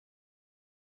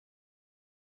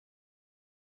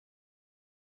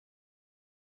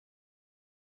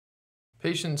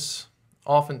Patients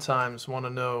oftentimes want to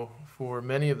know, for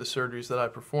many of the surgeries that I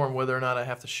perform, whether or not I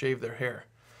have to shave their hair.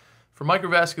 For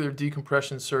microvascular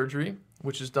decompression surgery,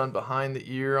 which is done behind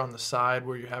the ear on the side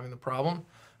where you're having the problem,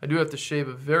 I do have to shave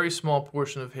a very small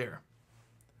portion of hair.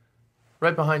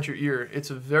 Right behind your ear.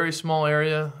 It's a very small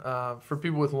area. For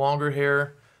people with longer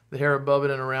hair, the hair above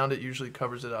it and around it usually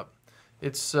covers it up.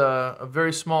 It's a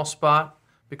very small spot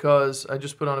because I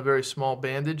just put on a very small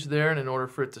bandage there, and in order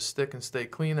for it to stick and stay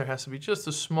clean, there has to be just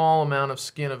a small amount of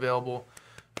skin available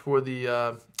for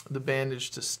the bandage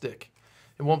to stick.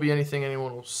 It won't be anything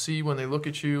anyone will see when they look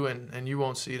at you, and you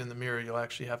won't see it in the mirror. You'll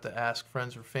actually have to ask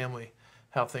friends or family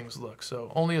how things look.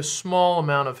 So only a small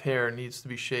amount of hair needs to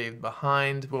be shaved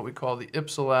behind what we call the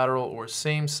ipsilateral or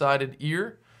same-sided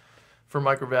ear for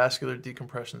microvascular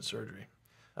decompression surgery.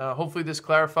 Hopefully this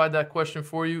clarified that question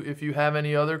for you. If you have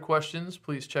any other questions,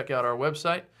 please check out our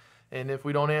website. And if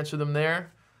we don't answer them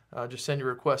there, just send your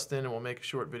request in and we'll make a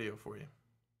short video for you.